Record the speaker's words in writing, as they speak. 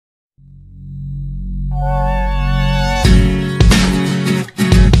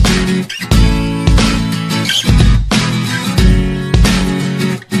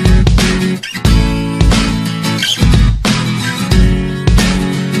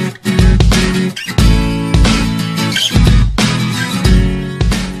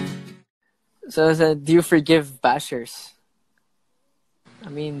So do you forgive bashers?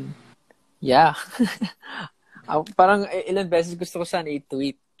 I mean, yeah. Parang ilan beses gusto ko sana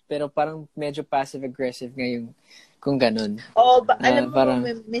i-tweet, pero parang medyo passive-aggressive ngayon kung ganun. Oh, alam mo, Parang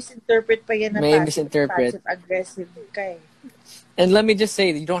may misinterpret pa yan na may misinterpret. passive-aggressive ka eh. And let me just say,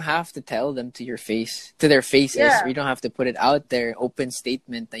 you don't have to tell them to their faces. Yeah. You don't have to put it out there, open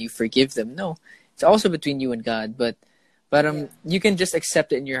statement that you forgive them. No, it's also between you and God. But you can just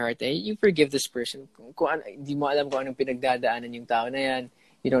accept it in your heart. Eh, you forgive this person. Hindi mo alam kung anong pinagdadaanan yung tao na yan.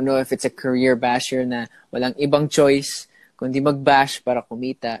 You don't know if it's a career basher na walang ibang choice kundi mag-bash para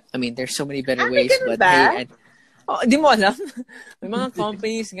kumita. I mean, there's so many better ways. But ba? hey, di mo alam. May mga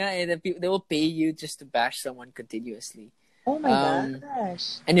companies nga eh, they will pay you just to bash someone continuously. Oh my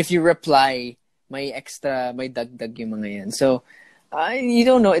gosh. And if you reply, may dagdag yung mga yan. So, you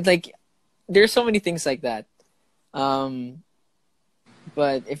don't know. It's like, there's so many things like that. But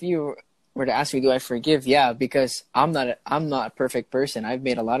if you were to ask me, do I forgive? Yeah, because I'm not a perfect person. I've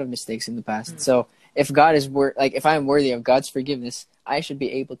made a lot of mistakes in the past. So if God is if I'm worthy of God's forgiveness, I should be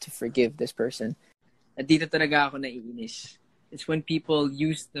able to forgive this person. At dito talaga ako naiinis. It's when people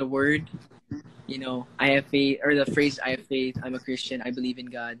use the word, I have faith, or the phrase, I have faith, I'm a Christian, I believe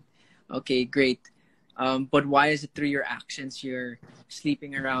in God. Okay, great. But why is it through your actions? You're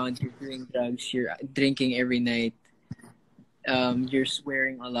sleeping around, you're doing drugs, you're drinking every night, you're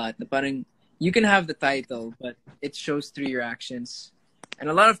swearing a lot. Parang, you can have the title, but it shows through your actions. And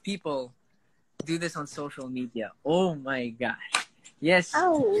a lot of people do this on social media. Oh my gosh. Yes.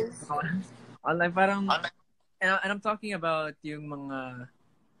 Oh. Parang, and I'm talking about yung mga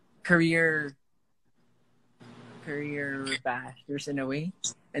career bashers in a way.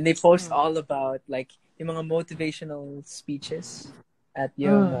 And they post all about like yung mga motivational speeches at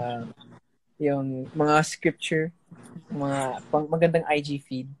yung mga scripture, mga magandang IG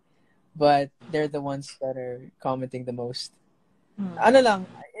feed. But they're the ones that are commenting the most. Ano lang,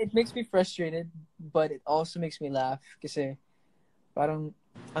 it makes me frustrated, but it also makes me laugh kasi parang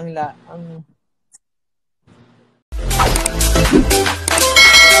ang